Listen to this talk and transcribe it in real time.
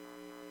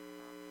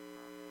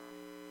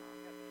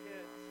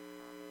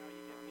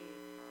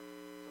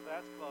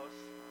That's close.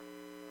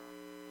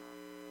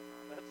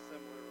 That's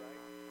similar,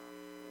 right?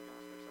 Oh my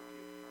goodness, they're so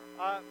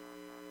cute.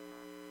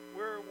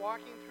 We're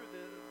walking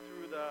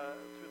through the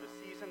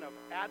season of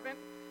Advent.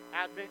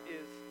 Advent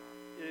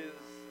is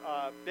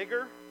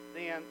bigger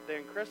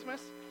than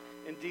Christmas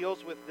and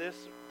deals with this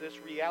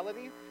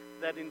reality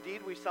that indeed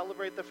we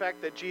celebrate the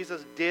fact that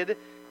Jesus did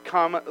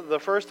come the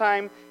first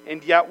time,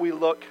 and yet we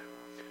look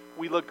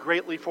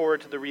greatly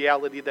forward to the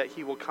reality that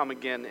he will come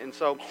again. And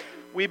so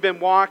we've been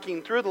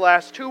walking through the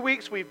last 2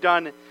 weeks. We've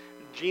done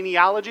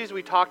genealogies.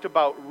 We talked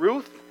about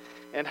Ruth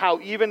and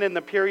how even in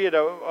the period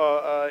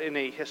of in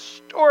a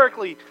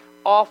historically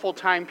awful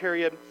time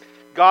period,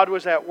 God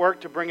was at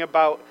work to bring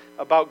about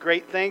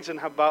great things, and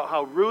about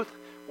how Ruth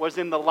was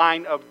in the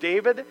line of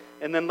David.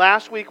 And then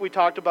last week we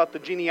talked about the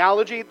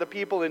genealogy, the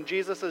people in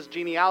Jesus'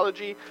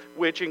 genealogy,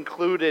 which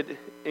included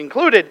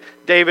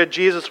David.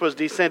 Jesus was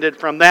descended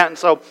from that. And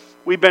so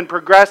we've been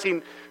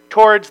progressing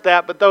towards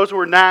that, but those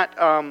were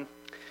not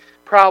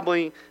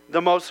probably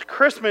the most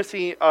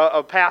Christmassy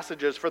of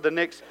passages. For the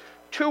next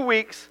 2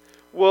 weeks,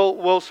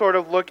 we'll sort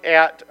of look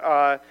at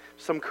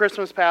some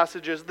Christmas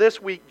passages.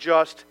 This week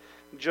just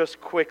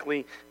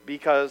quickly,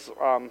 because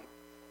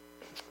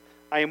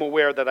I am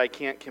aware that I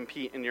can't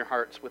compete in your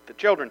hearts with the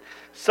children.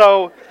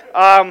 So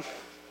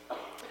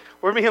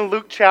we're in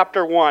Luke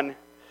chapter 1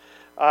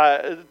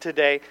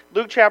 today.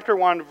 Luke chapter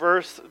 1,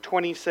 verse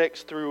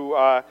 26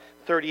 through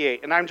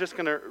 38. And I'm just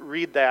going to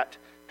read that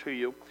to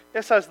you.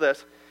 It says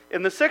this: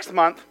 In the 6th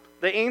month,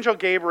 the angel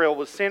Gabriel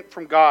was sent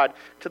from God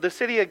to a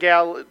city of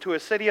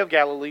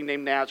Galilee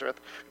named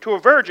Nazareth, to a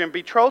virgin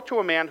betrothed to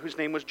a man whose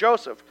name was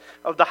Joseph,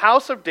 of the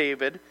house of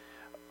David,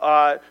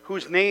 And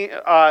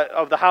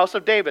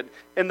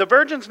the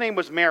virgin's name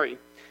was Mary.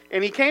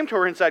 And he came to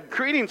her and said,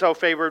 Greetings, O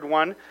favored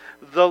one,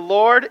 the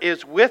Lord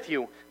is with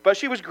you. But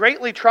she was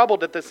greatly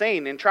troubled at the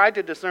saying, and tried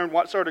to discern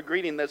what sort of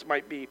greeting this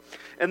might be.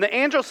 And the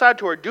angel said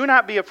to her, Do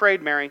not be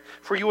afraid, Mary,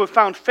 for you have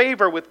found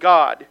favor with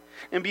God.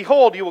 And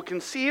behold, you will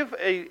conceive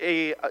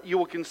in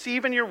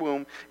your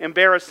womb and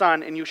bear a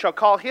son, and you shall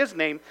call his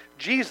name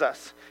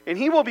Jesus. And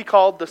he will be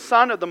called the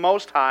Son of the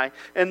Most High,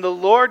 and the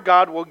Lord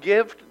God will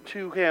give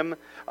to him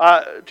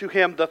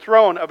the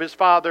throne of his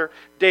father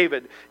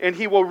David. And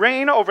he will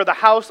reign over the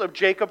house of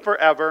Jacob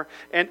forever,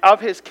 and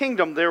of his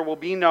kingdom there will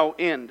be no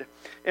end.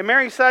 And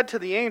Mary said to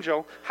the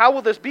angel, How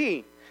will this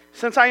be,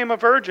 since I am a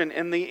virgin?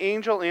 And the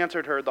angel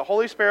answered her, The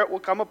Holy Spirit will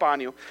come upon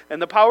you, and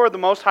the power of the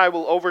Most High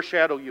will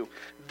overshadow you.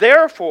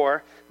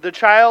 Therefore, the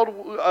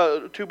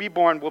child to be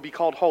born will be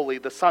called Holy,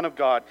 the Son of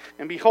God.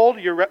 And behold,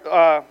 your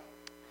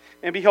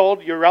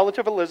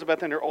relative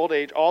Elizabeth in her old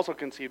age also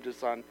conceived a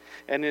son,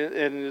 and it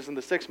is in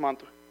the 6th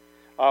month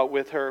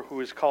with her who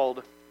was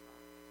called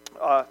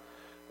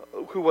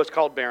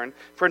barren.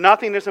 For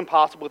nothing is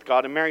impossible with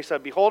God. And Mary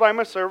said, Behold, I am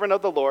a servant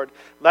of the Lord.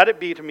 Let it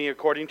be to me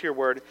according to your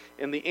word.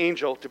 And the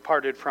angel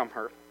departed from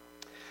her.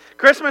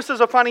 Christmas is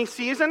a funny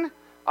season.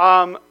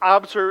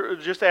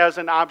 Just as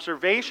an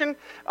observation,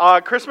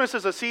 Christmas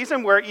is a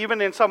season where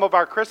even in some of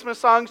our Christmas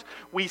songs,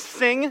 we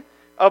sing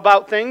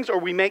about things, or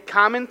we make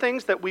common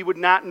things that we would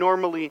not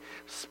normally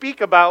speak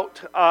about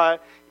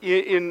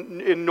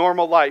in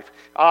normal life.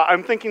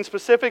 I'm thinking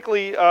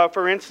specifically,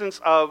 for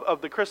instance, of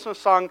the Christmas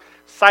song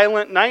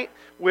Silent Night,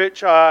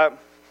 which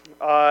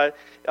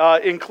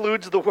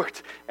includes the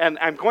words, and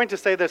I'm going to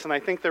say this, and I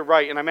think they're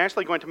right, and I'm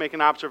actually going to make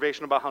an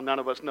observation about how none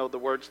of us know the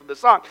words to the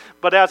song.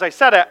 But as I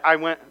said it, I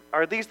went,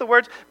 are these the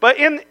words? But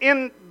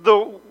in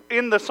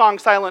the song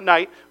Silent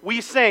Night,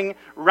 we sing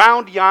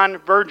Round Yon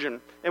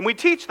Virgin. And we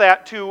teach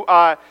that to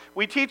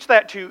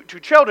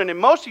children, and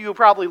most of you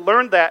probably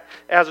learned that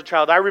as a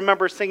child. I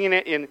remember singing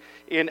it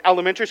in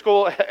elementary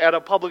school at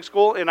a public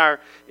school in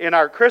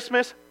our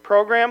Christmas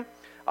program.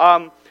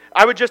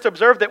 I would just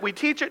observe that we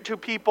teach it to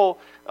people,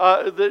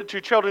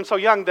 to children so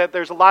young, that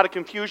there's a lot of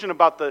confusion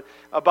about the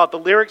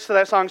lyrics to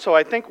that song. So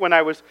I think when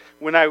I was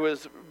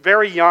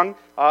very young,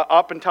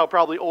 up until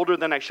probably older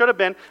than I should have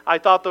been, I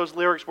thought those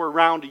lyrics were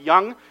Round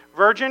Young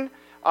Virgin.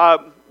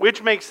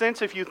 Which makes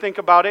sense if you think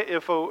about it.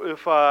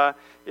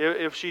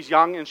 If she's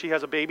young and she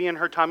has a baby in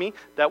her tummy,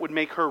 that would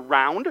make her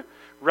round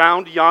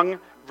young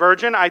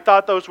virgin. I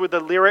thought those were the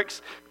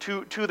lyrics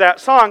to that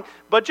song.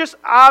 But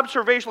just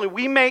observationally,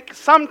 we make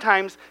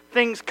sometimes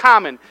things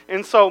common,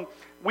 and so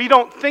we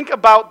don't think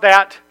about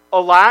that a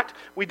lot.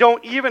 We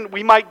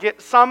might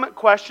get some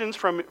questions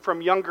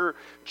from younger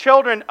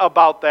children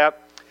about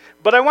that.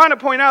 But I want to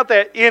point out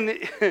that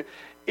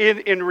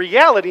in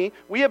reality,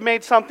 we have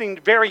made something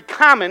very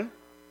common,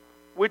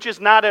 which is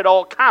not at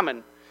all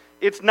common.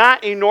 It's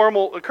not a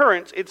normal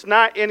occurrence. It's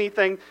not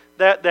anything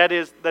that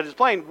is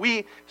plain.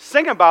 We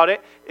sing about it,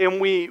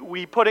 and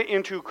we put it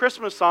into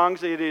Christmas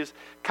songs. It is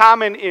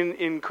common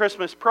in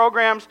Christmas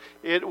programs.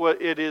 It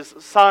is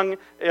sung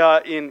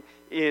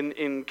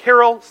in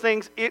carol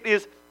sings. It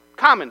is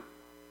common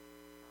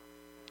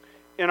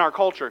in our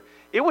culture.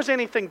 It was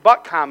anything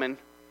but common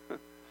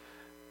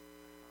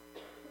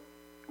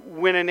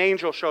when an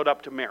angel showed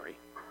up to Mary.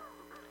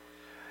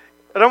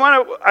 And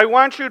I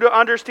want you to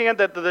understand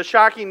that the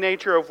shocking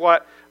nature of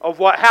what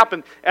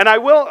happened. And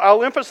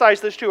I'll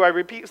emphasize this too. I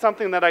repeat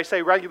something that I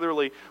say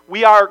regularly.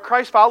 We are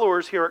Christ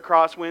followers here at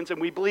Crosswinds,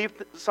 and we believe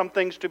some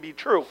things to be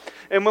true.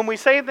 And when we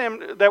say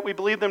that we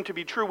believe them to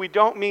be true, we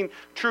don't mean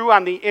true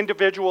on the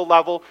individual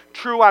level,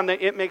 true on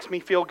the it makes me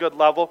feel good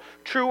level,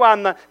 true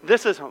on the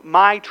this is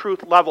my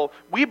truth level.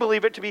 We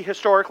believe it to be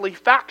historically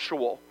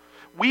factual.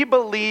 We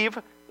believe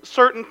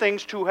certain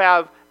things to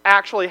have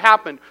actually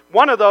happened.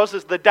 One of those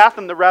is the death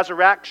and the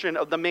resurrection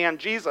of the man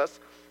Jesus.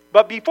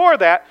 But before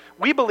that,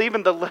 we believe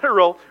in the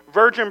literal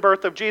virgin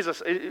birth of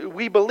Jesus.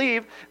 We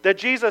believe that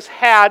Jesus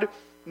had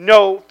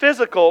no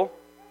physical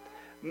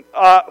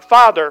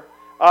father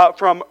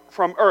from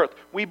earth.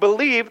 We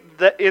believe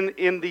that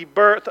in the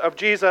birth of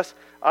Jesus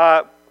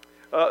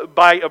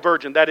by a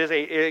virgin. That is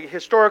a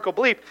historical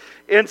belief.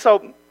 And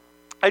so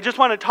I just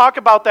want to talk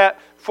about that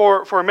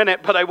for a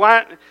minute, but I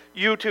want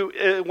you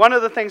to, one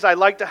of the things I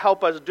like to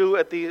help us do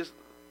at these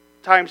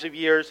times of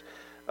years,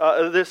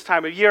 this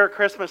time of year,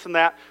 Christmas and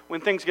that,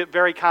 when things get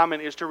very common,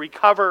 is to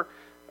recover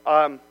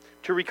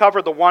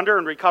the wonder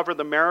and recover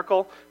the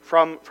miracle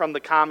from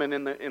the common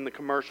in the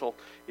commercial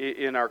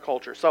in our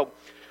culture. So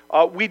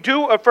we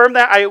do affirm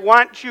that. I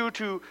want you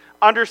to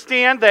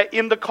understand that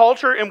in the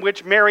culture in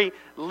which Mary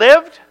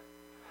lived,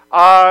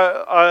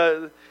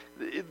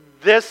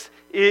 this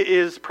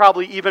is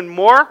probably even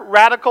more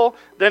radical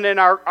than in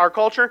our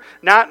culture.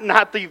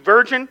 Not the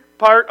virgin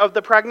part of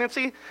the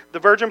pregnancy. The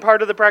virgin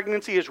part of the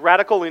pregnancy is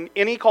radical in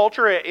any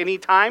culture at any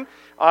time.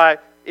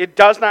 It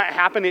does not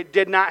happen. It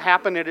did not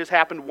happen. It has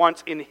happened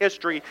once in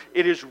history.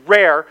 It is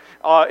rare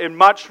and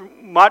much,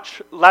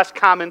 much less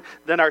common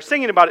than our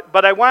singing about it.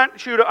 But I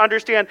want you to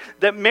understand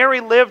that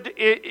Mary lived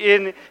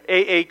in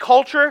a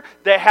culture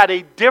that had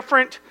a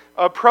different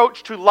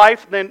approach to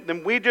life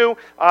than we do.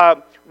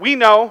 We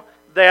know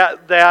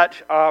that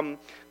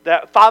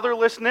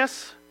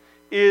fatherlessness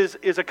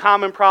is a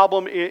common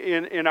problem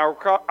in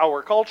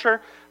our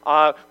culture.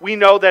 We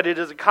know that it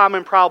is a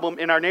common problem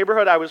in our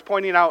neighborhood. I was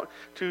pointing out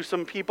to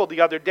some people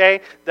the other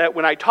day that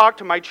when I talk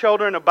to my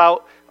children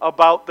about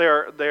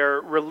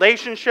their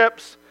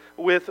relationships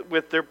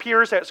with their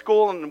peers at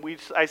school, and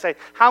I say,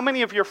 how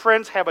many of your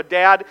friends have a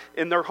dad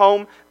in their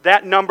home?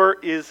 That number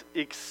is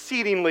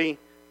exceedingly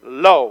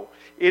low.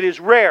 It is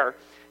rare.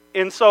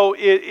 And so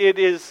it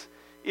is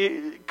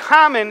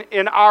common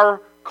in our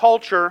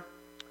culture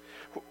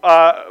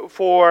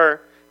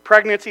for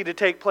pregnancy to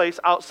take place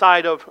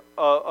outside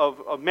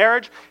of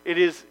marriage. It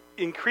is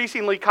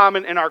increasingly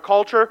common in our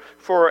culture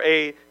for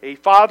a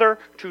father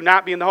to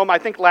not be in the home. I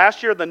think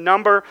last year the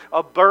number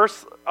of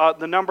births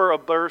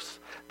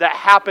that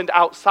happened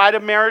outside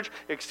of marriage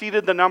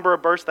exceeded the number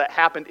of births that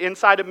happened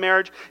inside of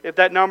marriage. If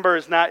that number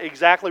is not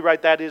exactly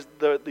right, that is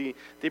the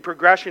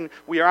progression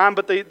we are on.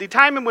 But the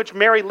time in which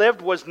Mary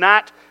lived was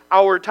not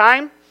our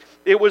time.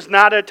 It was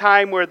not a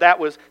time where that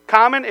was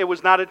common. It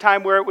was not a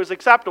time where it was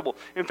acceptable.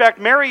 In fact,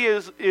 Mary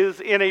is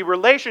in a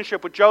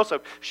relationship with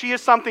Joseph. She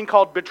is something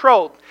called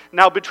betrothed.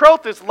 Now,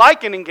 betrothed is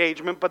like an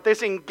engagement, but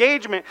this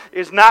engagement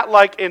is not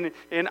like in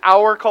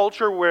our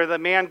culture where the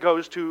man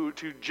goes to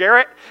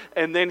Jarrett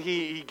and then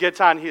he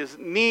gets on his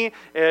knee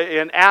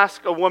and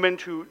asks a woman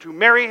to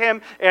marry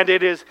him, and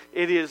it is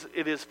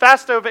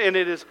festive and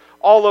it is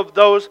all of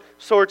those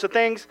sorts of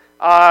things.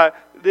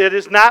 It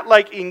is not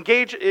like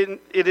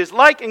it is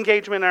like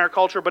engagement in our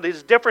culture, but it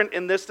is different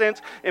in this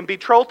sense. In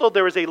betrothal,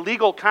 there is a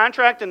legal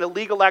contract and a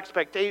legal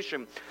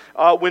expectation.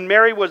 When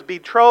Mary was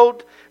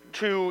betrothed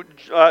to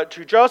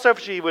Joseph,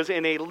 she was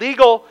in a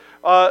legal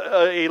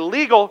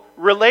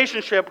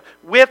relationship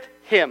with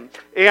him.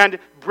 And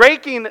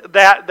breaking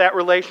that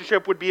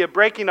relationship would be a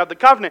breaking of the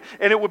covenant,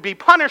 and it would be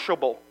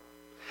punishable.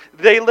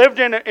 They lived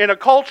in a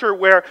culture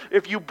where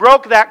if you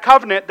broke that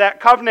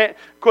covenant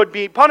could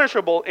be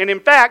punishable. And in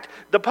fact,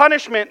 the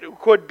punishment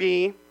could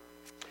be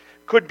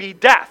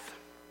death.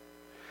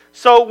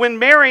 So when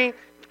Mary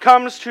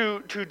comes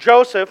to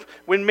Joseph,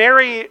 when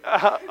the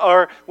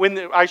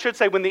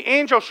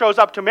angel shows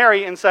up to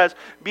Mary and says,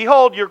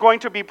 "Behold, you're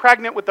going to be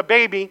pregnant with the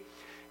baby,"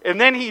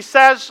 and then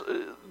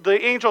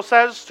the angel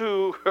says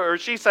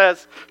she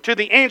says to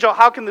the angel,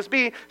 "How can this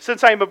be,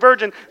 since I am a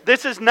virgin?"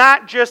 This is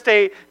not just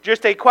a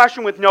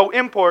question with no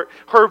import.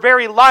 Her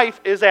very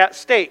life is at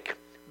stake.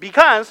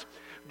 Because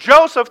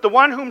Joseph, the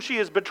one whom she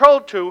is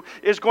betrothed to,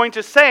 is going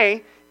to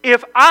say,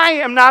 if I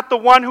am not the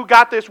one who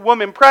got this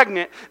woman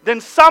pregnant,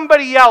 then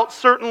somebody else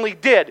certainly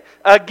did.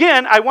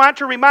 Again, I want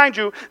to remind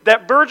you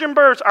that virgin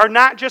births are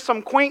not just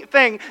some quaint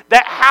thing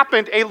that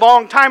happened a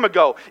long time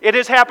ago. It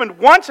has happened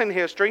once in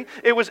history.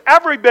 It was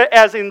every bit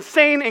as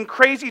insane and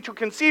crazy to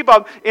conceive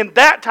of in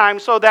that time,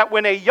 so that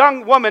when a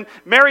young woman,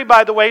 Mary,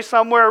 by the way,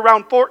 somewhere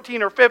around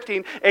 14 or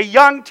 15, a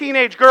young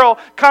teenage girl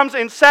comes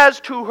and says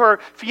to her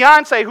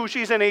fiance, who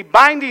she's in a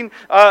binding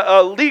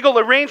legal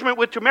arrangement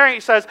with to marry,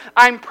 says,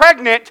 "I'm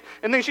pregnant,"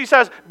 and then she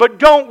says, "But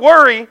don't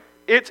worry,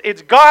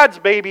 it's God's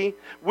baby."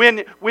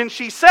 When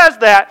she says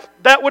that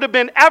would have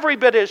been every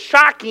bit as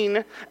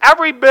shocking,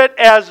 every bit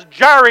as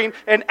jarring,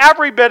 and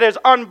every bit as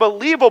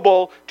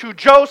unbelievable to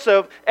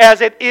Joseph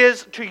as it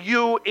is to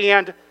you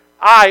and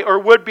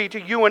would be to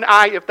you and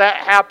I if that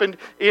happened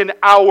in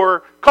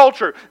our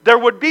culture. There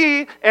would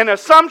be an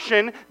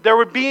assumption, there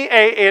would be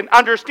an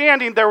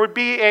understanding, there would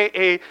be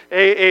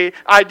a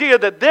idea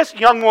that this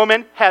young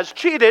woman has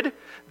cheated.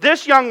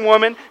 This young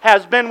woman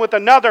has been with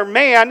another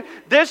man.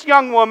 This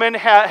young woman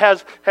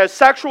has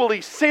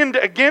sexually sinned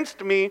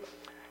against me.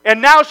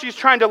 And now she's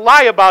trying to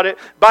lie about it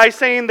by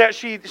saying that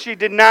she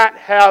did not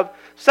have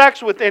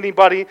sex with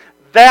anybody.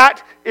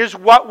 That is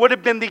what would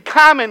have been the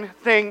common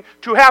thing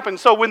to happen.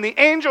 So when the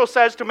angel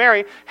says to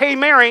Mary, hey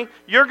Mary,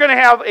 you're going to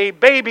have a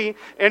baby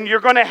and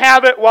you're going to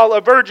have it while a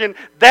virgin,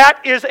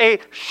 that is a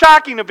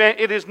shocking event.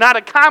 It is not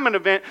a common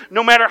event,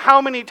 no matter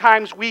how many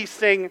times we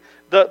sing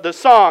the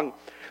song.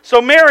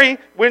 So Mary,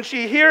 when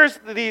she hears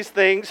these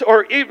things,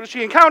 or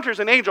she encounters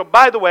an angel,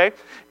 by the way,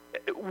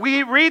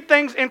 we read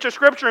things into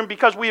Scripture, and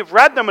because we have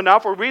read them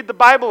enough, or read the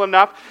Bible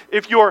enough,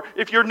 if you're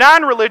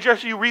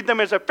non-religious, you read them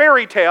as a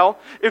fairy tale.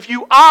 If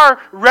you are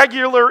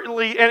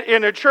regularly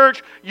in a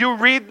church, you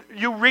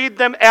read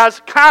them as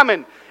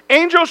common.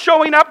 Angels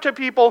showing up to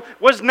people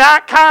was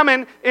not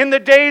common in the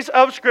days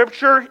of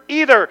Scripture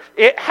either.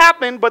 It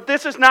happened, but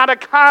this is not a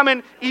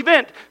common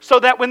event. So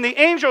that when the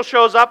angel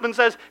shows up and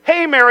says,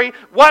 hey Mary,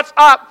 what's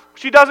up?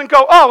 She doesn't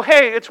go, oh,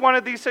 hey, it's one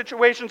of these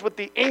situations with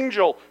the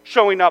angel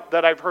showing up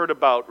that I've heard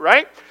about,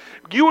 right?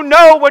 You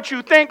know what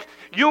you think.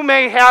 You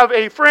may have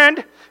a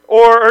friend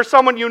or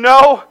someone you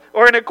know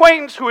or an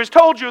acquaintance who has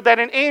told you that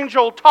an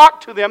angel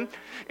talked to them,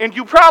 and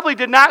you probably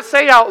did not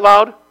say out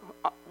loud,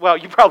 well,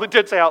 you probably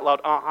did say out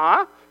loud,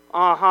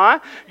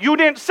 You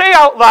didn't say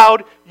out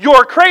loud,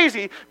 you're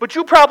crazy, but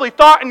you probably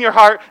thought in your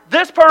heart,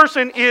 this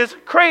person is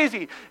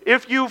crazy.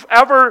 If you've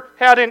ever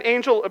had an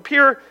angel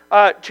appear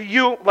to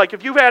you, like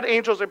if you've had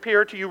angels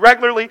appear to you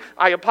regularly,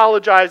 I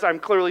apologize, I'm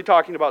clearly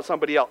talking about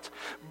somebody else.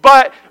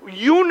 But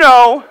you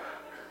know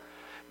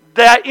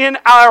that in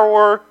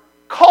our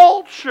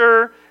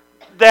culture,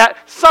 that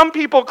some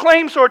people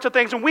claim sorts of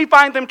things and we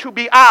find them to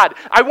be odd.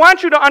 I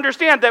want you to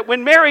understand that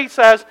when Mary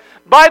says,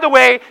 by the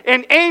way,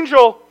 an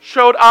angel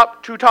showed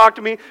up to talk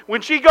to me,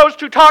 when she goes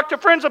to talk to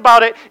friends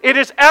about it, it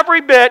is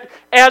every bit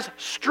as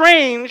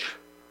strange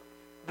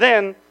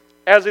then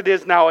as it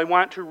is now. I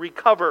want to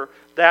recover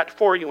that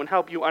for you and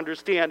help you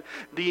understand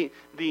the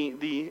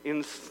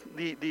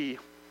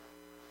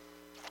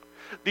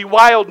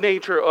wild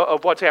nature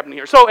of what's happening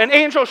here. So an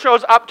angel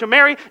shows up to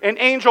Mary, an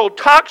angel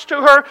talks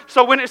to her.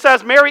 So when it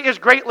says Mary is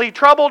greatly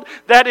troubled,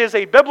 that is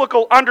a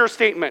biblical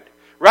understatement,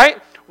 right?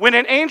 When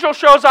an angel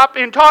shows up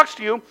and talks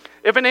to you,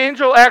 if an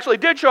angel actually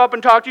did show up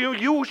and talk to you,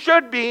 you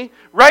should be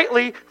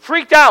rightly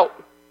freaked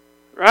out,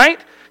 right?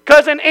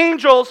 Because an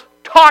angel's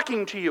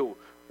talking to you,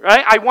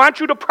 right? I want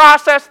you to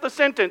process the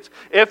sentence.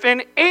 If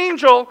an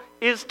angel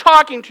is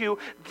talking to you,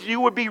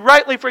 you would be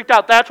rightly freaked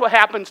out. That's what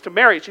happens to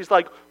Mary. She's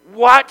like,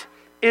 what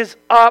is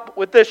up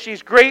with this?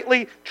 She's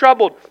greatly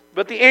troubled.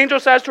 But the angel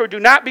says to her, do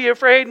not be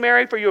afraid,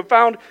 Mary, for you have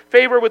found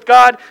favor with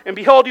God. And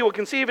behold, you will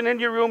conceive, and in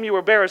your womb you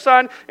will bear a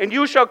son, and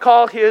you shall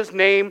call his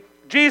name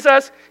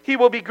Jesus. He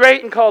will be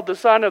great and called the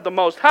Son of the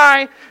Most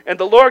High. And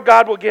the Lord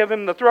God will give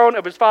him the throne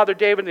of his father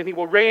David, and he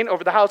will reign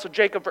over the house of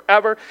Jacob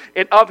forever.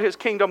 And of his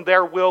kingdom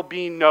there will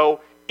be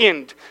no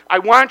end. I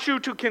want you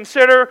to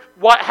consider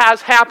what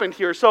has happened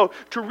here. So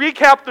to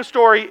recap the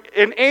story,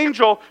 an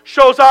angel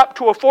shows up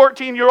to a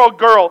 14-year-old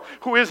girl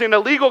who is in a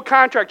legal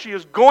contract. She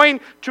is going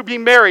to be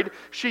married.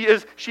 She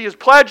is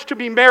pledged to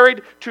be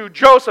married to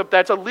Joseph.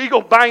 That's a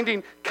legal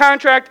binding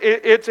contract.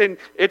 It's an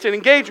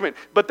engagement.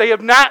 But they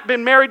have not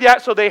been married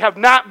yet, so they have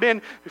not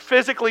been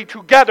physically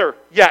together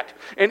yet.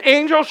 An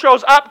angel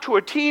shows up to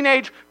a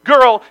teenage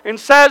girl and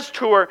says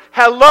to her,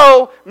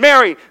 hello,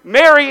 Mary.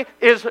 Mary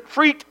is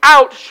freaked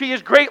out. She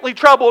is greatly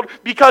troubled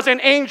because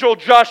an angel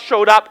just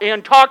showed up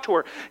and talked to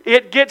her.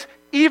 It gets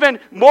even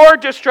more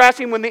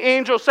distressing when the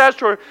angel says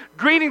to her,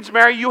 greetings,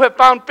 Mary, you have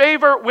found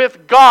favor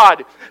with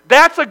God.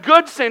 That's a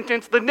good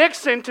sentence. The next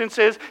sentence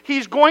is,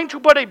 he's going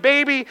to put a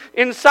baby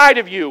inside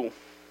of you.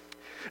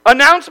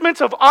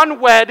 Announcements of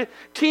unwed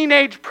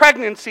teenage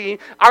pregnancy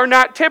are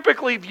not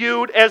typically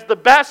viewed as the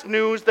best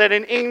news that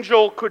an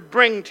angel could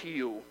bring to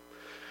you.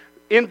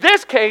 In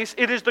this case,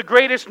 it is the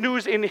greatest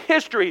news in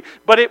history,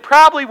 but it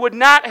probably would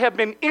not have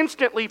been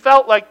instantly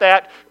felt like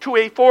that to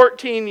a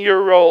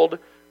 14-year-old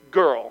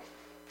girl.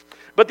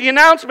 But the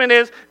announcement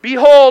is,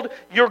 behold,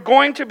 you're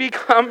going to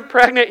become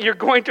pregnant, you're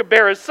going to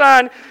bear a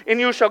son, and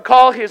you shall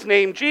call his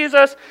name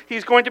Jesus.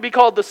 He's going to be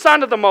called the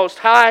Son of the Most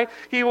High.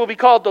 He will be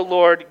called the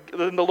Lord.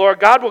 And the Lord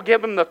God will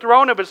give him the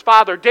throne of his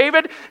father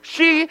David.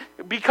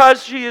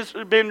 Because she has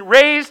been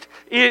raised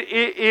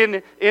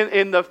in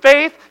the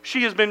faith,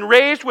 she has been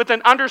raised with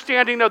an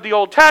understanding of the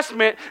Old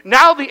Testament.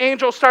 Now the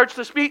angel starts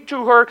to speak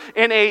to her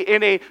in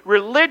a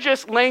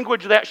religious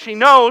language that she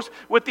knows,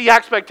 with the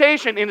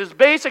expectation, and is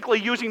basically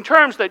using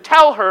terms that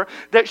tell her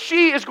that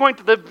she is going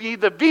to be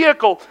the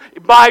vehicle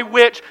by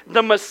which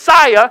the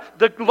Messiah,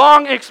 the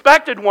long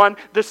expected one,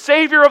 the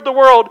Savior of the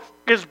world,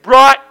 is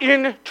brought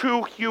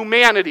into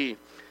humanity.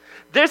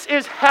 This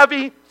is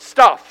heavy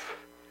stuff.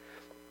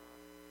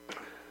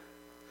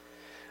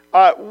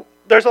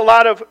 There's a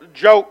lot of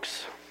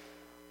jokes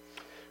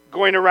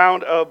going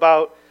around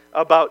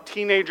about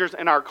teenagers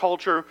in our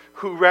culture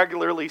who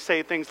regularly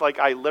say things like,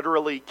 "I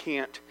literally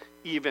can't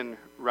even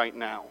right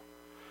now."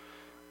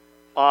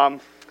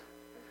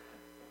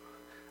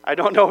 I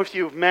don't know if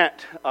you've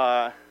met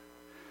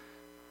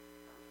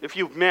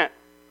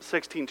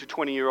 16 to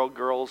 20-year-old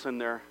girls in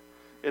their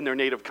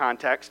native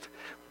context,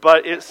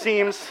 but it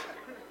seems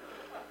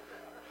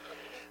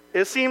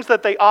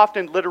that they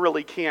often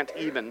literally can't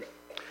even.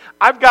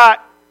 I've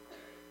got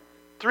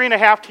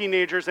 3.5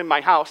 teenagers in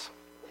my house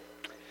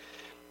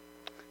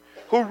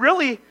who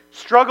really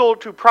struggle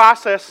to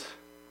process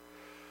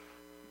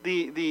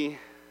the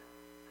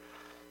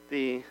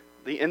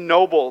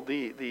ignoble,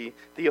 the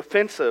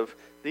offensive,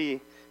 the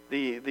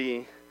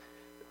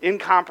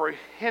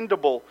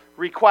incomprehensible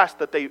request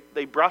that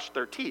they brush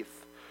their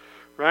teeth,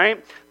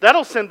 right?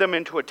 That'll send them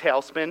into a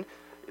tailspin.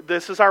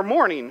 This is our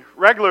morning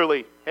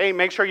regularly. Hey,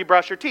 make sure you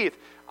brush your teeth.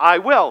 I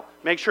will.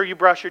 Make sure you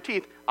brush your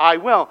teeth. I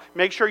will.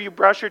 Make sure you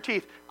brush your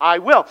teeth. I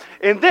will.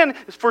 And then,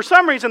 for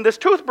some reason, this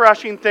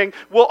toothbrushing thing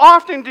will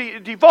often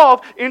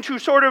devolve into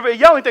sort of a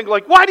yelling thing,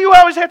 like, why do you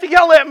always have to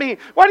yell at me?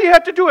 Why do you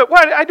have to do it?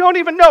 Why? I don't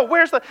even know.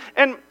 Where's the...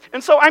 And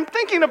so I'm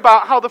thinking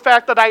about how the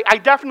fact that I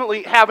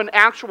definitely have an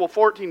actual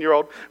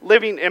 14-year-old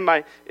living in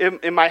my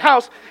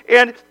house,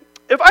 and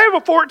if I have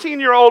a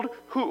 14-year-old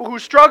who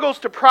struggles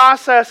to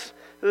process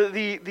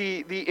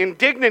the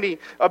indignity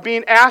of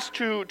being asked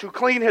to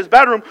clean his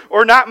bedroom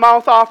or not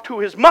mouth off to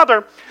his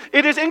mother,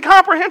 it is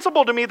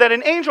incomprehensible to me that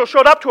an angel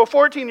showed up to a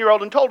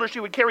 14-year-old and told her she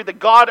would carry the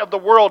God of the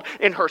world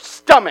in her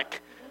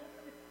stomach.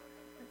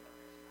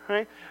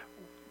 Right?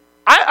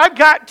 I've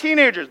got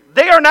teenagers.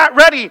 They are not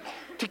ready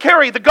to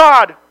carry the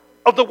God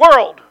of the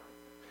world.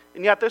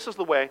 And yet this is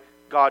the way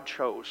God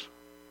chose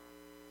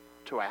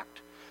to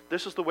act.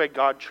 This is the way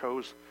God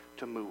chose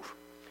to move.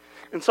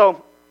 And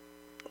so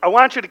I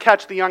want you to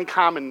catch the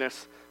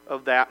uncommonness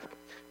of that,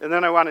 and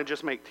then I want to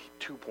just make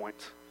 2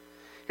 points.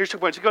 Here's 2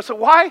 points. He goes, so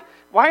why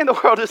in the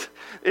world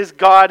is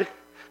God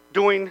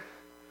doing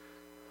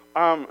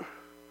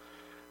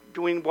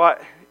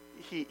what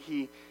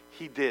he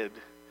did?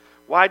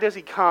 Why does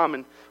he come,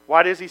 and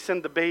why does he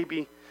send the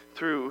baby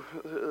through?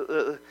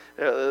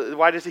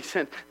 Why does he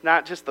send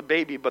not just the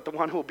baby, but the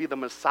one who will be the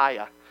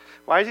Messiah?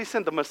 Why does he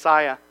send the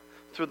Messiah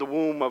through the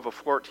womb of a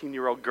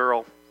 14-year-old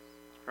girl,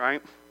 right?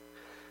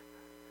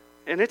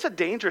 And it's a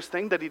dangerous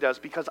thing that he does,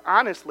 because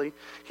honestly,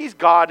 he's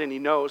God and he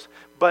knows.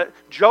 But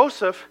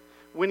Joseph,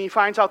 when he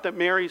finds out that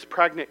Mary's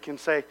pregnant, can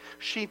say,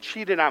 she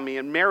cheated on me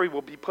and Mary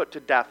will be put to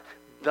death.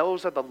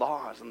 Those are the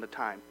laws in the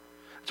time.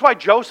 That's why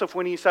Joseph,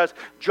 when he says,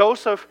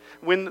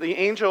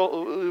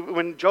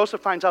 when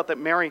Joseph finds out that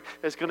Mary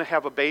is going to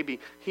have a baby,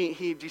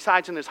 he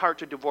decides in his heart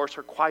to divorce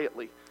her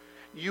quietly.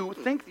 You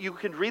think you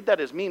could read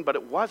that as mean, but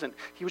it wasn't.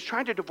 He was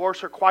trying to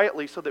divorce her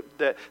quietly so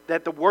that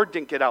the word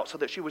didn't get out, so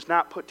that she was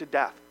not put to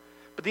death.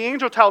 But the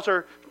angel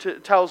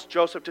tells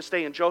Joseph to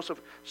stay, and Joseph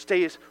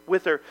stays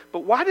with her. But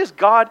why does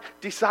God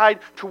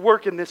decide to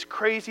work in this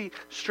crazy,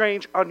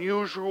 strange,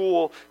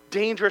 unusual,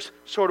 dangerous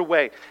sort of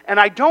way? And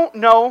I don't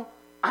know,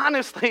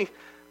 honestly,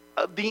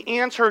 the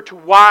answer to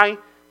why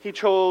he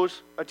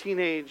chose a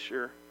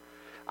teenager.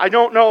 I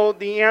don't know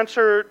the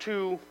answer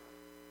to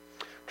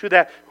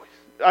that.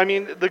 I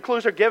mean, the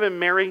clues are given.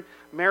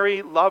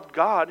 Mary loved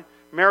God.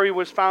 Mary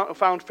was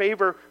found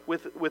favor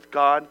with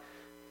God.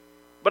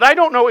 But I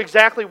don't know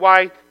exactly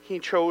why he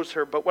chose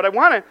her. But what I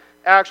want to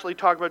actually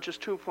talk about,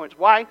 just 2 points.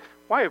 Why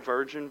a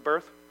virgin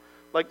birth?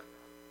 Like,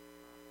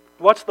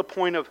 what's the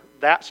point of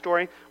that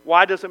story?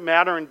 Why does it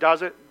matter, and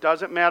does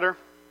it matter?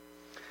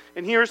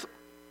 And here's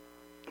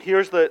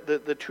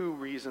the 2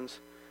 reasons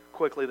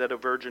quickly that a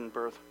virgin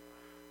birth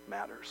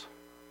matters.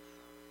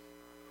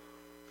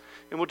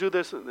 And we'll do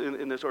this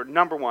in this order.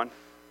 Number 1,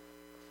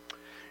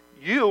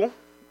 you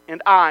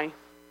and I,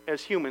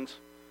 as humans,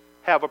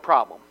 have a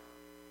problem.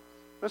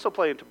 This will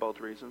play into both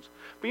reasons.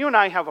 But you and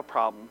I have a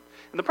problem.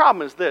 And the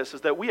problem is this,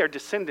 is that we are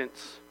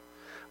descendants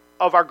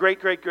of our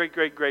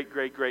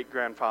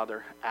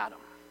great-great-great-great-great-great-grandfather, Adam.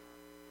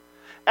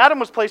 Adam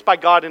was placed by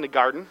God in a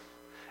garden.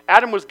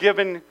 Adam was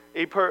given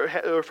a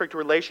perfect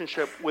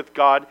relationship with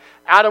God.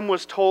 Adam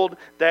was told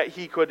that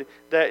he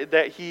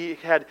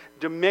had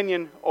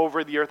dominion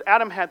over the earth.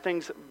 Adam had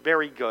things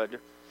very good.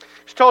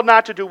 He's told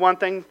not to do one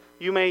thing.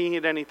 You may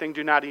eat anything.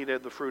 Do not eat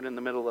of the fruit in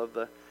the middle of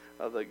the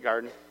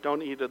garden.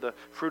 Don't eat of the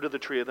fruit of the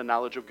tree of the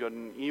knowledge of good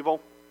and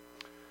evil.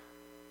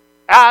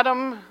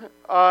 Adam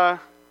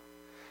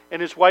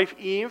and his wife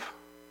Eve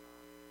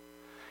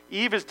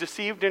is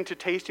deceived into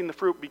tasting the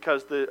fruit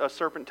because a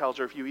serpent tells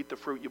her, if you eat the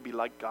fruit, you'll be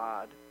like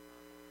God.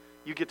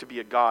 You get to be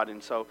a god.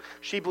 And so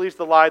she believes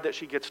the lie that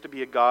she gets to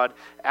be a god.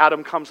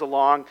 Adam comes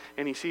along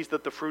and he sees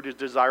that the fruit is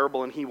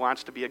desirable and he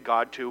wants to be a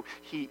god too.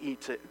 He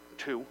eats it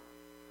too.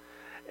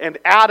 And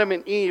Adam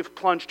and Eve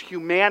plunged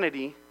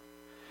humanity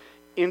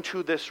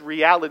into this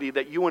reality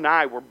that you and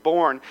I were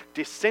born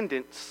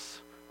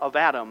descendants of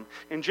Adam.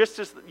 And just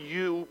as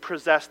you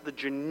possess the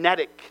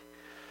genetic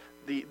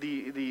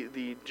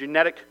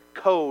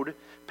code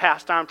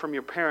passed on from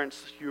your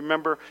parents, you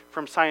remember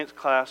from science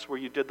class where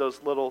you did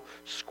those little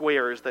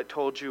squares that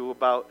told you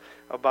about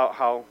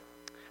how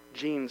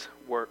genes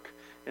work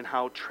and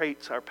how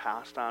traits are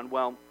passed on.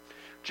 Well,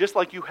 just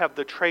like you have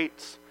the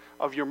traits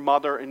of your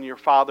mother and your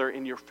father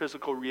in your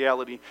physical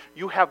reality,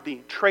 you have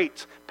the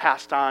traits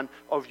passed on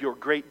of your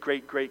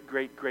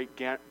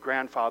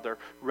great-great-great-great-great-grandfather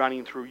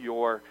running through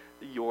your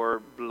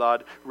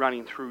blood,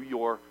 running through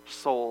your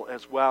soul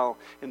as well.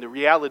 And the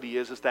reality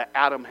is that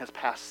Adam has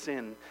passed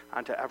sin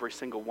onto every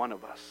single one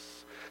of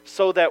us.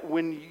 So that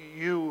when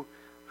you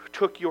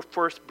took your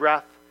first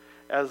breath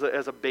as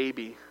a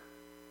baby,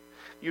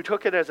 you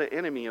took it as an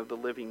enemy of the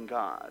living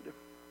God.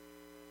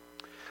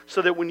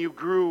 So that when you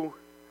grew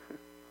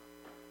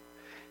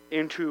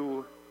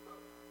into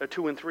a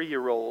 2 and 3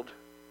 year old,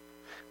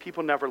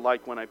 people never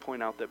like when I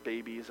point out that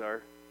babies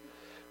are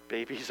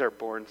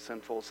born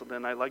sinful. So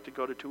then I like to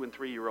go to 2 and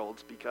 3 year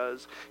olds,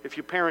 because if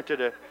you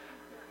parented a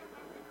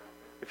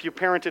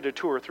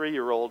 2 or 3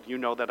 year old, you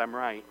know that I'm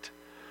right.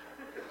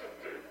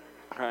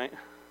 Right?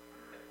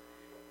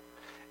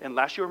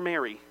 Unless you're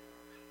Mary,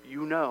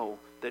 you know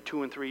that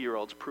 2 and 3 year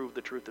olds prove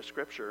the truth of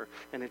Scripture,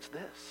 and it's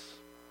this: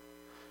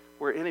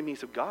 we're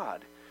enemies of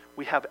God.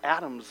 We have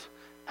Adam's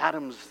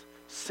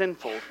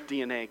sinful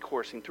DNA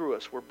coursing through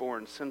us. We're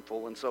born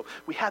sinful. And so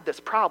we had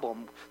this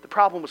problem. The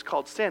problem was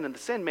called sin, and the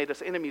sin made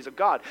us enemies of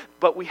God.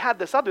 But we had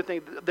this other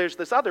thing. There's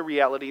this other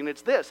reality, and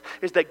it's this,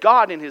 is that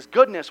God in his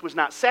goodness was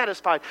not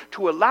satisfied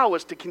to allow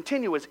us to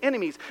continue as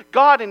enemies.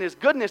 God in his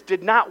goodness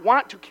did not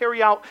want to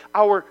carry out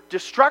our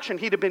destruction.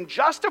 He'd have been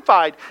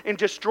justified in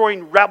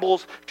destroying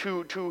rebels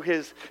to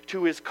his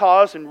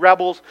cause and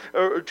rebels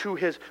to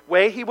his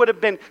way. He would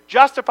have been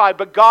justified,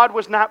 but God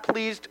was not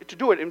pleased to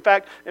do it. In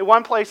fact, in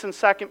one place in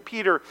 2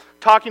 Peter,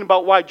 talking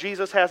about why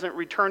Jesus hasn't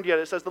returned yet,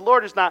 it says, the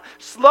Lord is not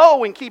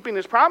slow in keeping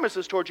his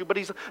promises towards you, but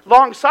he's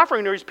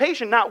long-suffering, or he's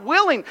patient, not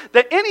willing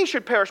that any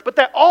should perish, but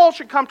that all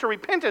should come to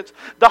repentance.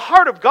 The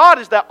heart of God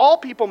is that all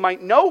people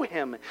might know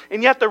him.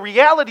 And yet the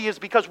reality is,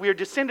 because we are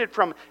descended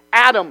from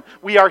Adam,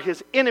 we are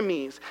his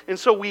enemies. And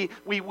so we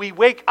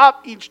wake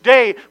up each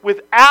day with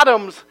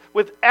Adam's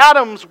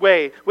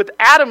way, with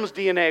Adam's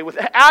DNA, with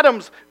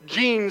Adam's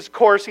genes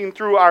coursing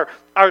through our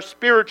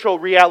spiritual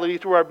reality,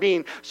 through our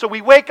being. So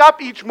we wake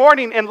up each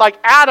morning, and like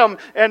Adam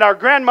and our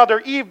grandmother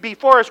Eve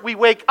before us, we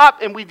wake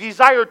up and we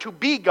desire to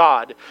be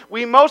God.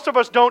 Most of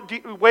us don't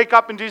wake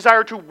up and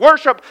desire to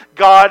worship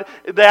God,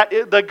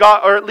 the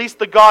God, or at least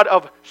the God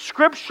of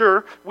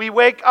Scripture. We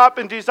wake up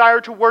and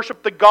desire to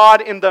worship the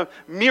God in the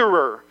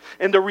mirror.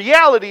 And the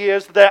reality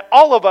is that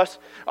all of us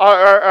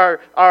are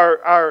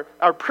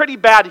pretty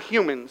bad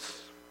humans.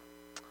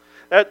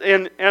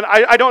 And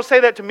I don't say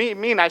that to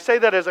mean. I say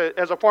that as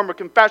a form of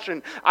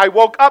confession. I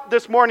woke up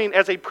this morning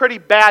as a pretty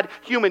bad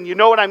human. You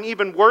know what I'm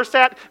even worse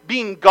at?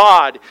 Being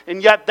God.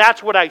 And yet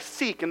that's what I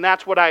seek, and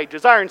that's what I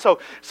desire. And so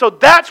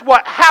that's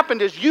what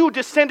happened, is you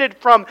descended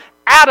from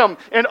Adam,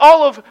 and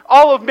all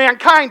of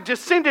mankind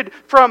descended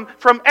from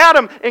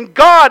Adam. And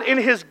God, in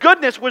his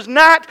goodness, was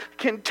not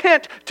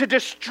content to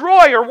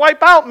destroy or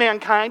wipe out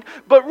mankind,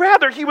 but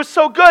rather he was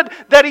so good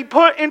that he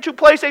put into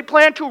place a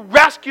plan to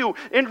rescue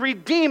and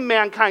redeem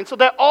mankind, so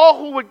that all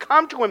who would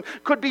come to him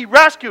could be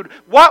rescued.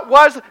 What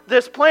was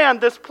this plan?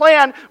 This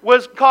plan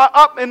was caught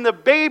up in the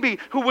baby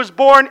who was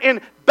born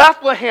in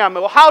Bethlehem.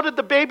 Well, how did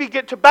the baby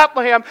get to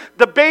Bethlehem?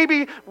 The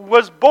baby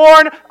was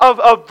born of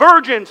a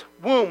virgin's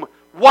womb.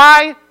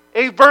 Why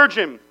a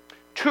virgin?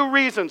 2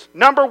 reasons.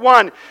 Number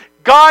 1,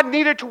 God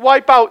needed to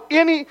wipe out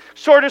any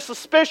sort of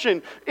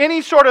suspicion,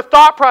 any sort of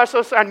thought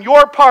process on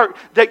your part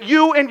that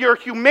you and your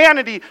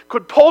humanity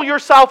could pull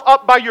yourself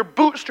up by your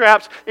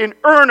bootstraps and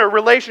earn a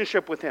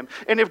relationship with him.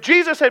 And if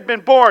Jesus had been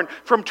born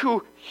from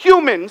 2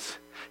 humans,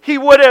 he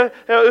would have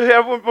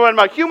been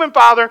a human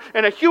father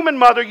and a human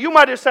mother. You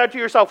might have said to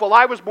yourself, well,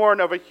 I was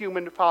born of a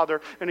human father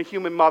and a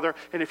human mother,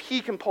 and if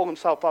he can pull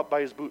himself up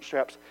by his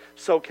bootstraps,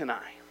 so can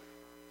I.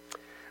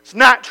 It's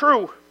not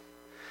true.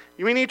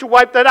 We need to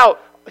wipe that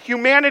out.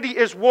 Humanity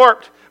is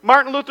warped.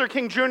 Martin Luther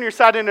King Jr.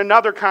 said in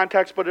another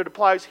context, but it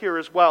applies here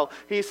as well.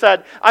 He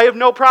said, I have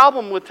no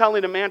problem with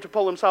telling a man to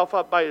pull himself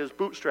up by his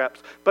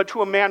bootstraps, but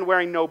to a man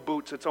wearing no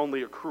boots, it's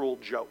only a cruel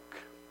joke.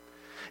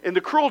 And the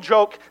cruel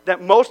joke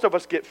that most of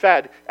us get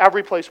fed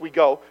every place we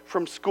go,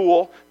 from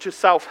school to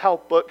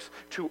self-help books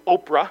to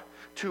Oprah,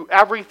 to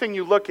everything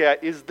you look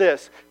at, is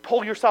this: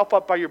 pull yourself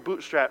up by your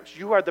bootstraps.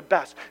 You are the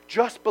best.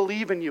 Just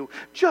believe in you.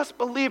 Just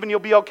believe and you'll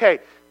be okay.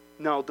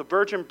 No, the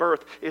virgin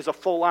birth is a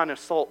full-on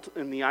assault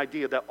in the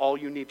idea that all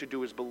you need to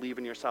do is believe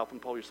in yourself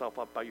and pull yourself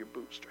up by your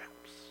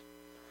bootstraps.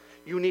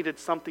 You needed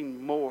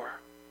something more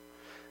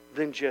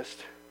than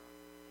just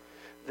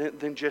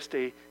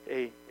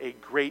a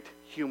great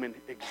human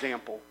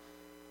example.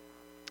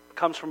 It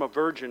comes from a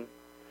virgin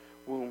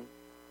womb.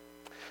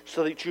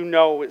 So that you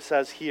know, it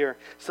says here,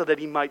 so that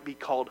he might be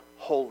called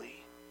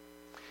holy.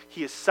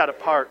 He is set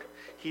apart.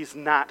 He's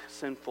not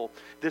sinful.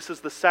 This is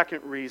the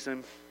second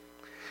reason.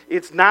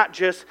 It's not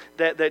just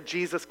that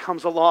Jesus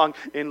comes along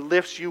and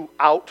lifts you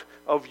out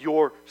of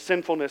your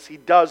sinfulness. He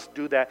does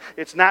do that.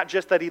 It's not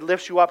just that he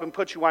lifts you up and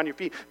puts you on your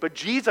feet. But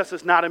Jesus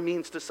is not a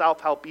means to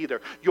self-help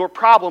either. Your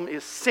problem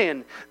is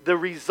sin. The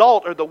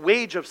result, or the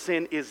wage of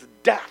sin, is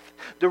death.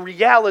 The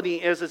reality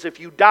is if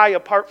you die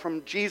apart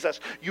from Jesus,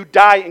 you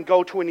die and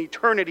go to an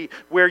eternity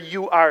where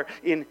you are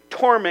in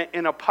torment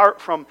and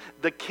apart from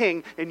the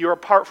King, and you're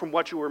apart from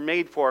what you were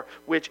made for,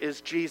 which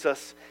is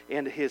Jesus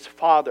and his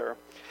Father.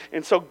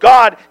 And so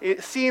God,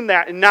 seeing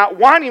that and not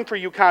wanting for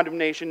you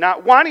condemnation,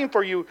 not wanting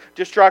for you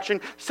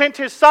destruction, sent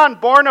his Son,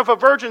 born of a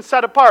virgin,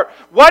 set apart.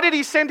 What did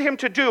he send him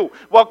to do?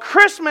 Well,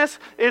 Christmas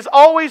is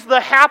always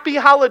the happy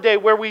holiday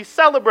where we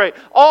celebrate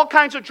all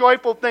kinds of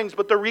joyful things.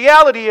 But the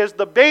reality is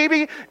the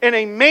baby in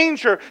a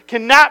manger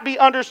cannot be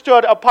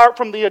understood apart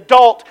from the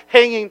adult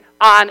hanging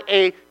on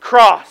a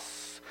cross.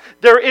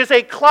 There is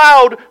a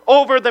cloud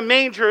over the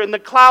manger, and the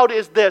cloud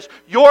is this: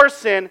 your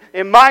sin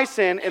and my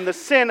sin and the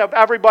sin of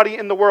everybody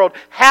in the world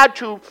had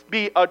to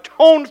be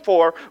atoned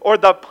for, or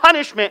the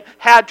punishment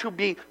had to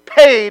be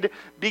paid,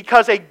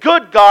 because a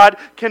good God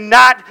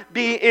cannot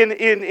be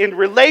in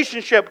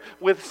relationship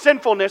with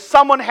sinfulness.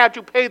 Someone had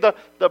to pay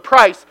the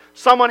price.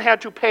 Someone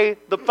had to pay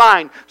the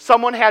fine.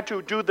 Someone had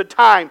to do the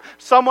time.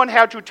 Someone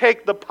had to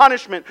take the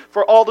punishment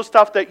for all the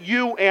stuff that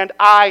you and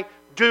I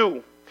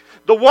do.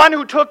 The one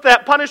who took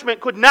that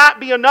punishment could not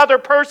be another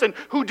person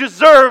who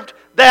deserved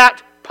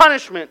that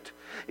punishment.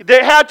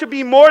 There had to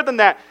be more than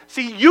that.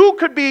 See, you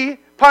could be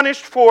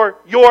punished for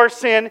your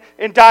sin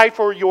and die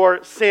for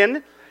your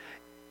sin,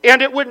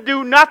 and it would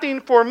do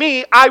nothing for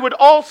me. I would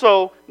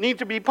also need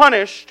to be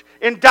punished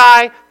and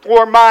die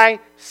for my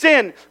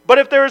sin. But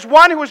if there is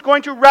one who is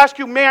going to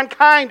rescue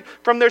mankind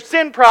from their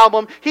sin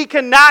problem, he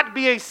cannot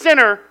be a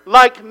sinner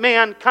like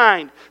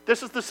mankind.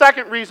 This is the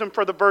second reason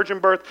for the virgin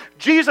birth.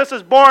 Jesus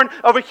is born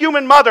of a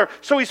human mother,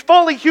 so he's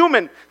fully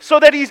human, so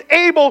that he's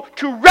able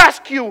to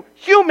rescue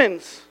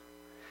humans.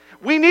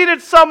 We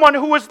needed someone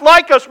who was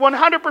like us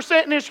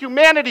 100% in his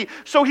humanity,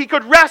 so he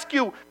could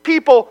rescue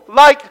people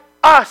like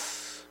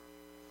us.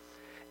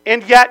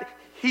 And yet,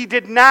 he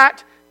did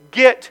not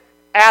get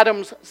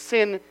Adam's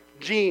sin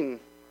gene,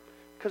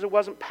 because it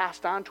wasn't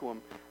passed on to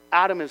him.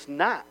 Adam is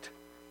not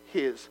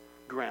his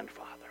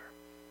grandfather.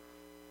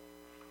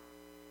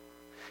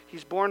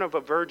 He's born of a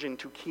virgin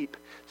to keep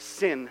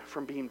sin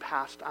from being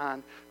passed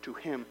on to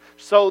him,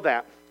 so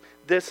that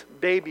this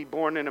baby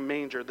born in a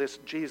manger, this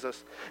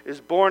Jesus, is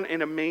born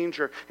in a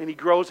manger, and he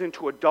grows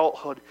into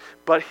adulthood,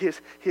 but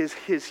his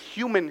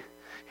human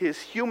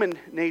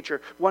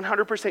nature,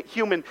 100%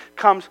 human,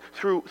 comes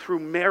through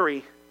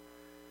Mary.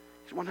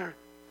 He's 100%.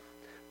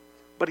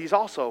 But he's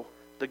also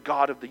the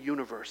God of the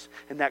universe,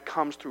 and that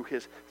comes through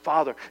his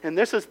Father. And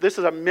this is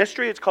a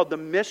mystery. It's called the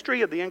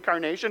mystery of the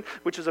incarnation,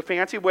 which is a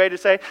fancy way to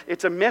say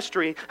it's a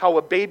mystery how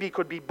a baby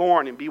could be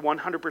born and be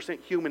 100%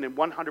 human and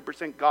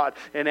 100% God,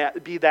 and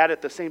be that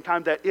at the same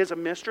time. That is a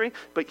mystery.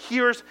 But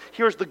here's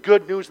the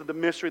good news of the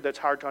mystery that's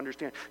hard to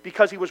understand.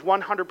 Because he was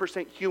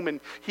 100%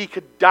 human, he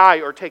could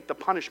die or take the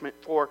punishment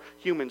for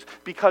humans.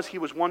 Because he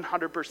was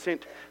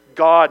 100%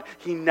 God,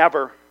 he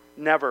never,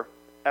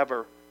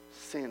 ever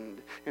sinned.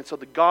 And so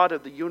the God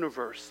of the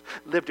universe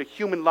lived a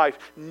human life,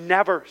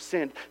 never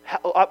sinned,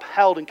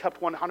 upheld and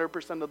kept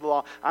 100% of the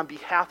law on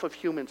behalf of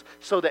humans,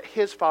 so that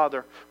his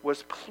Father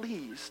was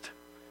pleased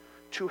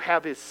to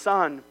have his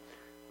Son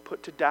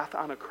put to death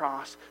on a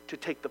cross to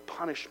take the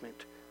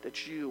punishment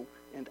that you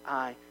and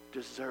I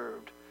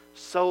deserved.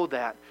 So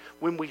that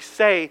when we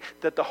say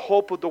that the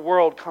hope of the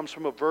world comes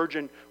from a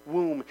virgin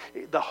womb,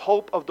 the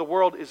hope of the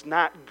world is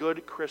not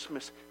good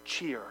Christmas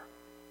cheer.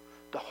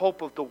 The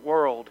hope of the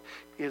world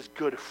is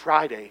Good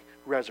Friday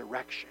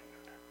resurrection.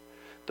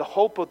 The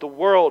hope of the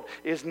world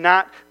is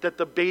not that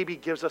the baby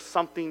gives us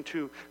something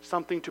to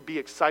be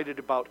excited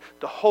about.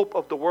 The hope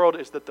of the world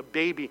is that the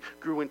baby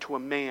grew into a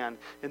man,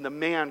 and the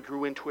man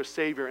grew into a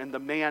Savior, and the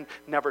man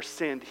never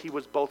sinned. He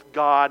was both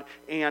God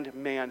and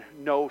man.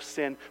 No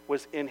sin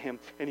was in him,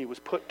 and he was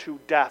put to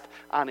death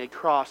on a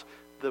cross,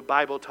 the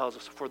Bible tells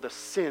us, for the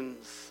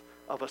sins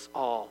of us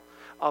all.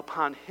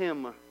 Upon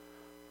him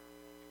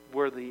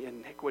were the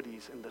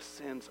iniquities and the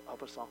sins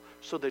of us all,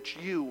 so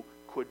that you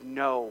could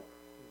know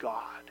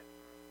God.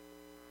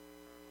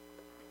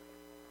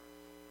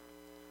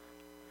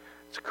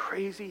 It's a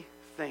crazy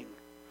thing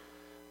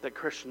that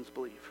Christians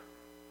believe.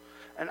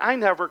 And I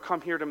never come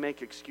here to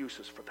make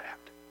excuses for that.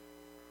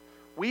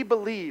 We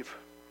believe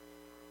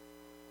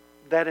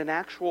that an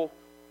actual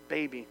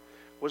baby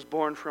was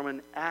born from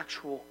an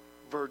actual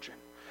virgin.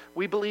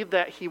 We believe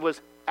that he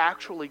was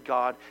actually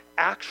God,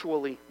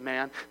 actually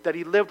man, that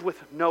he lived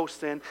with no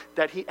sin,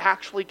 that he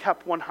actually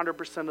kept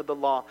 100% of the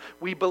law.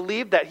 We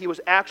believe that he was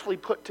actually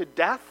put to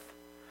death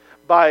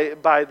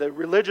by the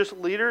religious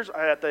leaders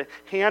at the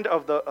hand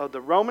of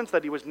the Romans,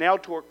 that he was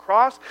nailed to a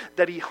cross,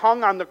 that he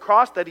hung on the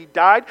cross, that he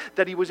died,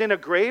 that he was in a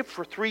grave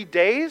for 3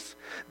 days,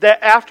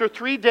 that after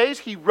 3 days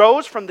he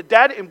rose from the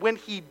dead, and when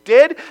he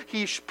did,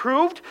 he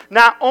proved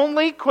not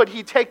only could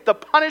he take the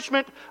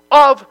punishment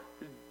of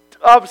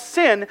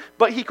sin,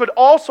 but he could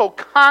also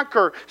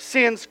conquer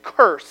sin's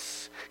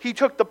curse. He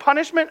took the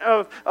punishment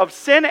of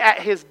sin at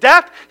his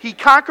death. He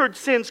conquered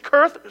sin's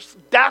curse,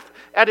 death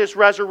at his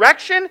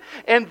resurrection.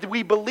 And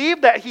we believe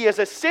that he has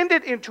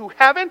ascended into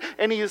heaven,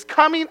 and he is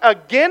coming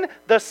again,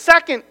 the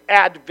second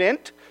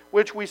advent,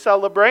 which we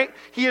celebrate.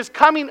 He is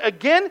coming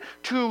again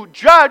to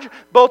judge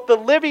both the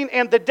living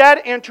and the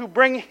dead and to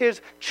bring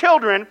his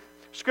children,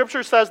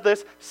 Scripture says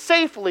this,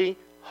 safely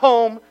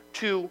home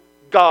to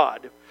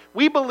God.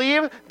 We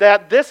believe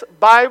that this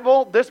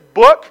Bible, this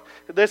book,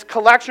 this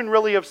collection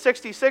really of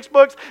 66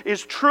 books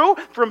is true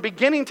from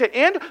beginning to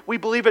end. We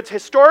believe it's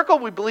historical,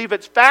 we believe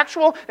it's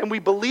factual, and we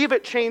believe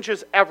it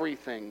changes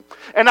everything.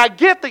 And I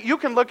get that you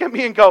can look at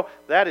me and go,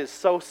 that is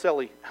so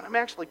silly. And I'm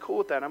actually cool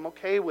with that. I'm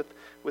okay with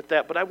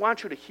that. But I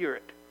want you to hear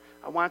it.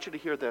 I want you to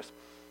hear this.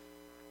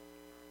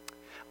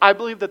 I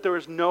believe that there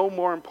is no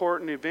more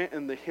important event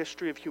in the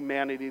history of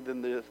humanity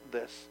than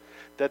this.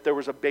 That there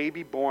was a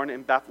baby born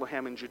in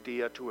Bethlehem in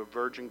Judea to a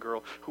virgin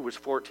girl who was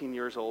 14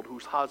 years old,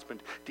 whose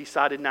husband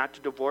decided not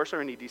to divorce her,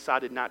 and he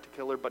decided not to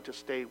kill her, but to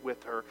stay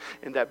with her.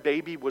 And that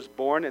baby was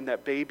born, and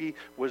that baby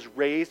was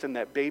raised, and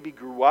that baby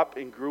grew up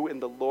and grew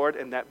in the Lord,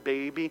 and that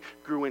baby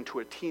grew into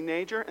a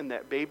teenager, and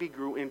that baby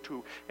grew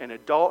into an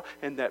adult,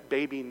 and that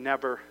baby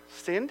never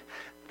sinned.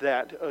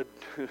 That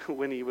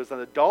when he was an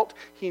adult,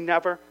 he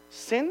never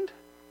sinned.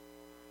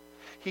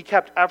 He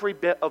kept every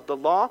bit of the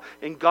law,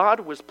 and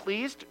God was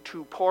pleased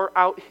to pour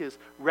out his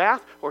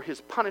wrath or his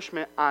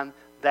punishment on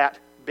that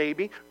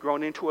baby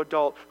grown into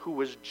adult who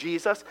was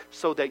Jesus,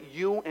 so that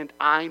you and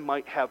I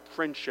might have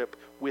friendship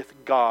with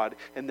God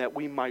and that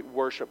we might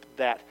worship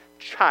that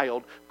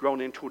child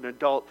grown into an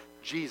adult,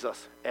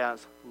 Jesus,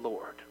 as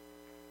Lord.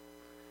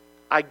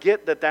 I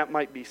get that that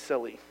might be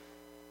silly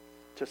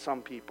to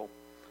some people.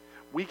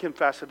 We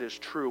confess it is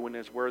true and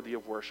is worthy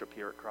of worship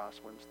here at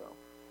Crosswinds, though.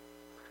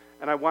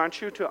 And I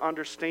want you to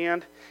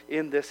understand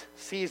in this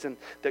season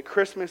that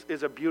Christmas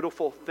is a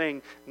beautiful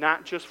thing,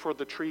 not just for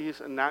the trees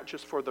and not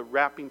just for the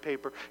wrapping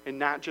paper and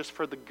not just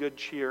for the good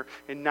cheer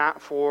and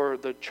not for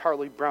the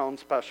Charlie Brown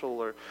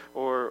special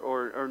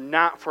or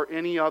not for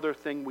any other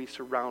thing we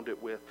surround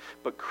it with.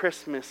 But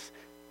Christmas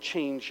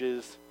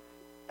changes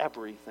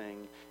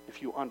everything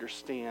if you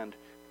understand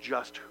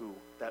just who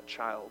that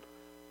child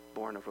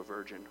born of a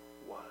virgin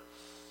was.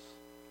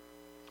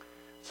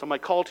 So my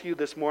call to you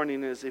this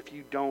morning is, if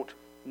you don't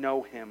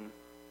know him,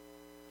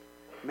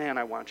 man,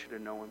 I want you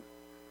to know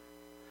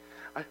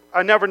him.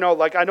 I never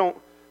know,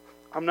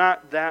 I'm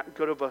not that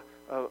good of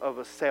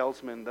a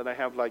salesman that I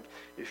have,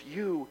 if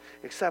you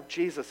accept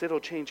Jesus, it'll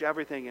change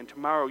everything, and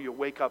tomorrow you'll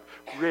wake up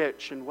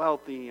rich and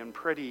wealthy and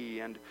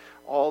pretty and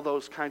all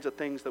those kinds of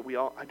things that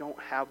I don't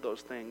have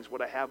those things.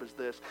 What I have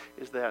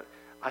is that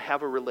I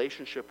have a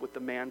relationship with the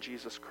man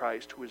Jesus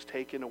Christ, who has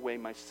taken away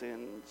my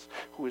sins,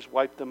 who has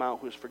wiped them out,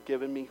 who has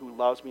forgiven me, who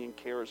loves me and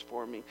cares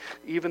for me.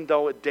 Even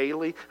though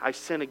daily I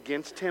sin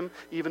against him,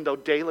 even though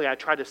daily I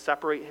try to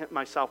separate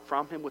myself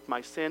from him with my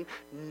sin,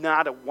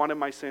 not a one of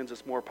my sins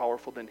is more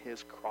powerful than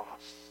his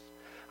cross.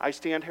 I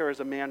stand here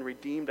as a man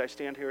redeemed. I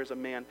stand here as a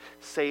man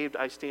saved.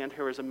 I stand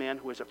here as a man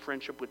who has a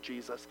friendship with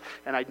Jesus.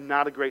 And I'm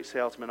not a great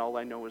salesman. All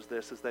I know is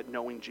this, is that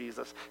knowing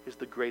Jesus is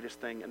the greatest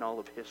thing in all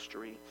of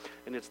history.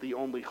 And it's the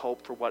only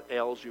hope for what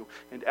ails you.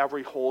 And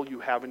every hole you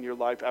have in your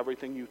life,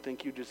 everything you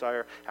think you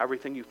desire,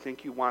 everything you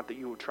think you want that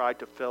you have tried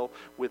to fill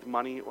with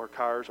money or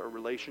cars or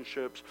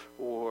relationships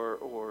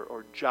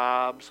or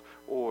jobs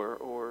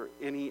or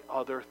any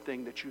other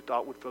thing that you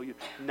thought would fill you,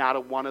 not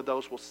a one of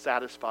those will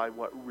satisfy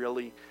what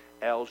really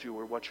ails you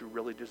or what you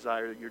really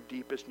desire. Your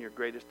deepest and your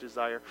greatest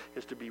desire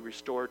is to be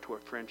restored to a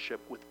friendship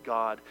with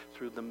God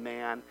through the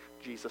man,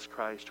 Jesus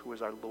Christ, who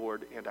is our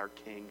Lord and our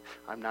King.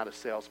 I'm not a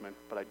salesman,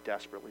 but I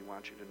desperately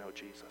want you to know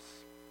Jesus.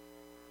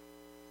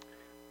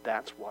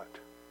 That's what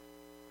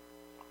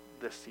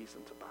this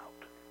season's about.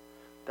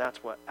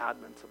 That's what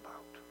Advent's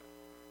about.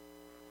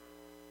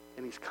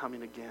 And he's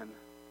coming again.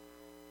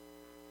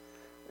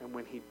 And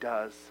when he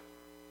does,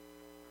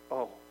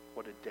 oh,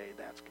 what a day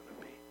that's going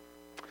to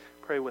be.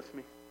 Pray with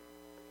me.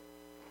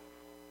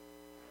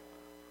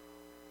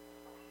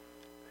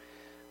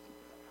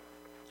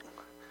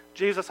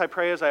 Jesus, I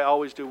pray as I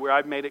always do, where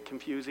I've made it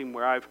confusing,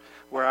 where I've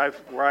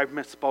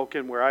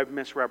misspoken, where I've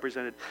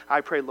misrepresented,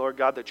 I pray, Lord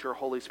God, that your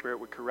Holy Spirit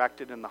would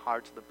correct it in the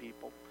hearts of the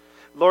people.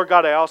 Lord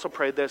God, I also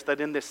pray this,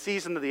 that in this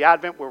season of the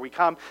Advent where we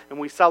come and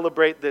we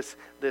celebrate this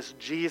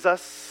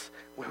Jesus,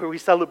 where we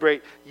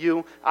celebrate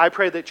you, I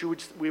pray that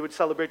we would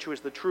celebrate you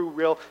as the true,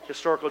 real,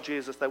 historical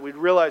Jesus, that we'd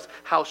realize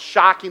how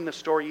shocking the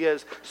story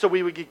is, so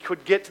we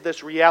could get to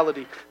this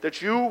reality,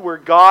 that you were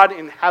God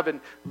in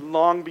heaven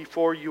long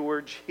before you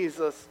were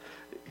Jesus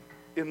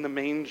in the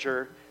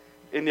manger,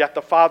 and yet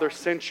the Father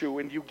sent you,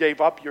 and you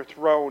gave up your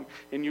throne,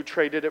 and you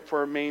traded it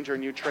for a manger,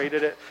 and you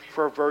traded it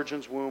for a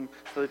virgin's womb,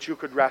 so that you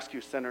could rescue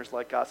sinners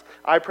like us.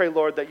 I pray,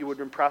 Lord, that you would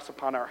impress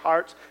upon our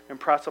hearts,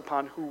 impress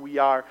upon who we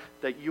are,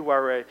 that you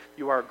are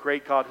a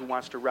great God who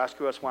wants to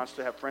rescue us, wants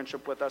to have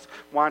friendship with us,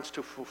 wants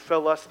to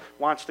fulfill us,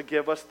 wants to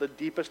give us the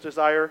deepest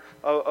desire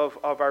of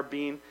our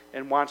being,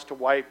 and wants to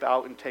wipe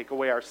out and take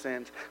away our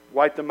sins,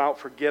 wipe them out,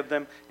 forgive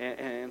them,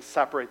 and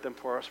separate them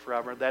for us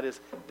forever. That is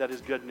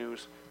good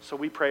news. So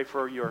we pray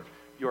for your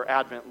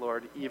Advent,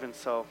 Lord. Even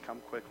so, come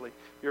quickly.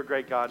 You're a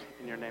great God.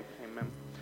 In your name, amen.